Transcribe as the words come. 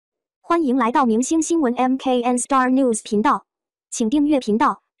欢迎来到明星新闻 MKN Star News 频道，请订阅频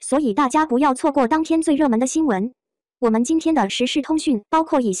道，所以大家不要错过当天最热门的新闻。我们今天的时事通讯包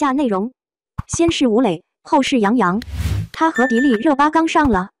括以下内容：先是吴磊，后是杨洋，他和迪丽热巴杠上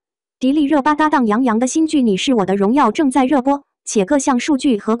了。迪丽热巴搭档杨洋的新剧《你是我的荣耀》正在热播，且各项数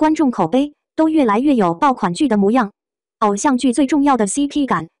据和观众口碑都越来越有爆款剧的模样。偶像剧最重要的 CP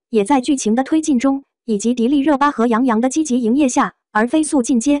感也在剧情的推进中，以及迪丽热巴和杨洋的积极营业下而飞速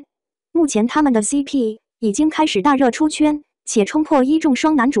进阶。目前他们的 CP 已经开始大热出圈，且冲破一众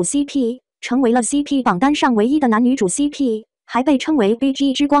双男主 CP， 成为了 CP 榜单上唯一的男女主 CP， 还被称为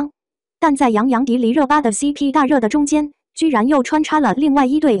BG 之光。但在杨洋迪丽热巴的 CP 大热的中间，居然又穿插了另外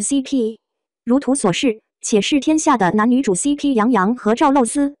一对 CP， 如图所示，且是天下的男女主 CP 杨和赵露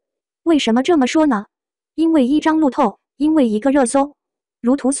思。为什么这么说呢？因为一张路透，因为一个热搜。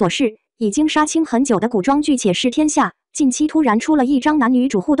如图所示，已经杀青很久的古装剧《且试天下》近期突然出了一张男女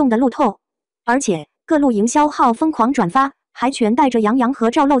主互动的路透，而且各路营销号疯狂转发，还全带着杨洋和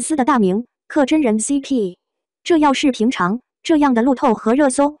赵露思的大名，刻真人 CP。这要是平常，这样的路透和热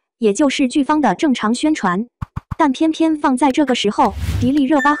搜，也就是剧方的正常宣传。但偏偏放在这个时候，迪丽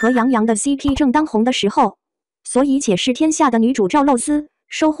热巴和杨洋的 CP 正当红的时候，所以《且试天下》的女主赵露思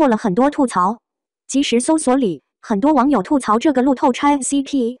收获了很多吐槽。即时搜索里，很多网友吐槽这个路透拆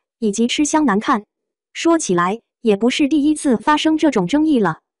CP 以及吃相难看。说起来，也不是第一次发生这种争议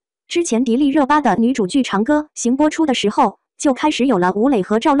了。之前迪丽热巴的女主剧《长歌行》播出的时候，就开始有了吴磊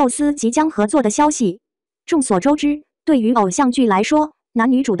和赵露思即将合作的消息。众所周知，对于偶像剧来说，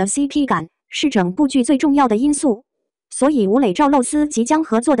男女主的 CP 感是整部剧最重要的因素。所以吴磊赵露思即将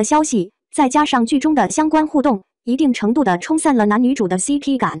合作的消息，再加上剧中的相关互动，一定程度的冲散了男女主的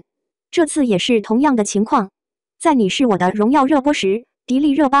CP 感。这次也是同样的情况。在《你是我的荣耀》热播时，迪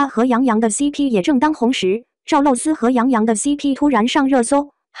丽热巴和杨洋的 CP 也正当红时，赵露思和杨洋的 CP 突然上热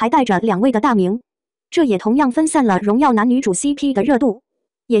搜，还带着两位的大名，这也同样分散了荣耀男女主 CP 的热度。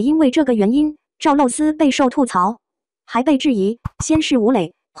也因为这个原因，赵露思备受吐槽，还被质疑先是吴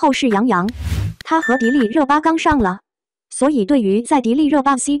磊，后是杨洋，他和迪丽热巴杠上了。所以对于在迪丽热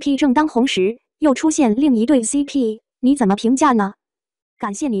巴 CP 正当红时，又出现另一对 CP， 你怎么评价呢？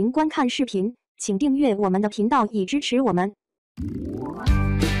感谢您观看视频，请订阅我们的频道以支持我们。